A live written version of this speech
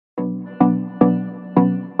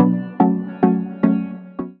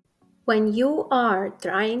When you are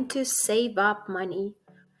trying to save up money,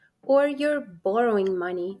 or you're borrowing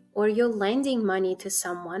money, or you're lending money to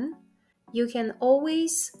someone, you can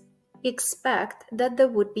always expect that there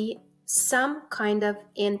would be some kind of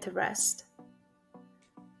interest.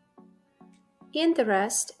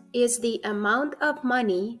 Interest is the amount of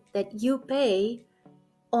money that you pay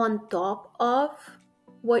on top of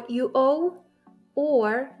what you owe,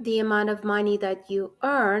 or the amount of money that you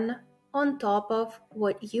earn on top of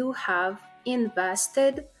what you have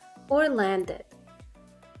invested or lended.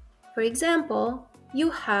 For example, you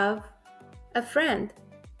have a friend,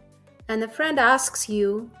 and a friend asks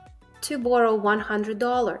you to borrow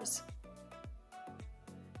 $100.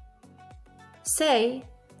 Say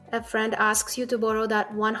a friend asks you to borrow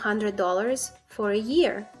that $100 for a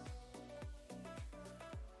year.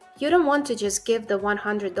 You don't want to just give the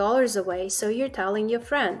 $100 away, so you're telling your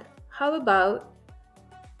friend, how about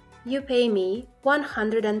you pay me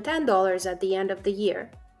 $110 at the end of the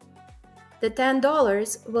year? The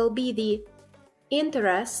 $10 will be the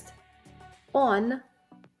interest on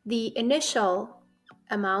the initial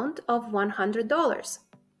amount of $100.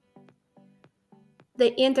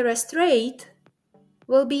 The interest rate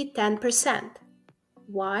will be 10%.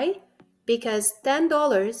 Why? Because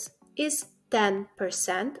 $10 is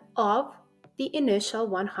 10% of the initial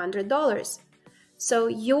 $100. So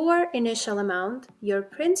your initial amount, your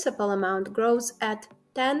principal amount, grows at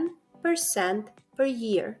 10% per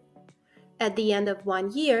year. At the end of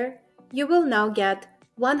 1 year, you will now get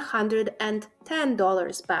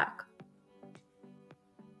 $110 back.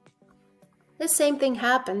 The same thing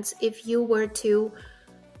happens if you were to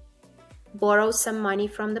borrow some money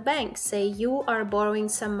from the bank. Say you are borrowing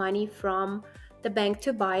some money from the bank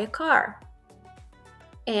to buy a car.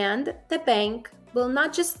 And the bank will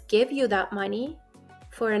not just give you that money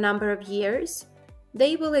for a number of years.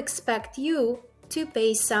 They will expect you to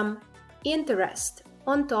pay some interest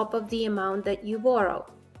on top of the amount that you borrow.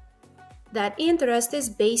 That interest is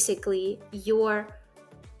basically your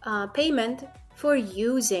payment for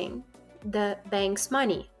using the bank's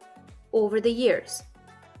money over the years.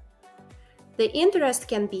 The interest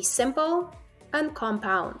can be simple and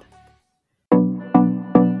compound.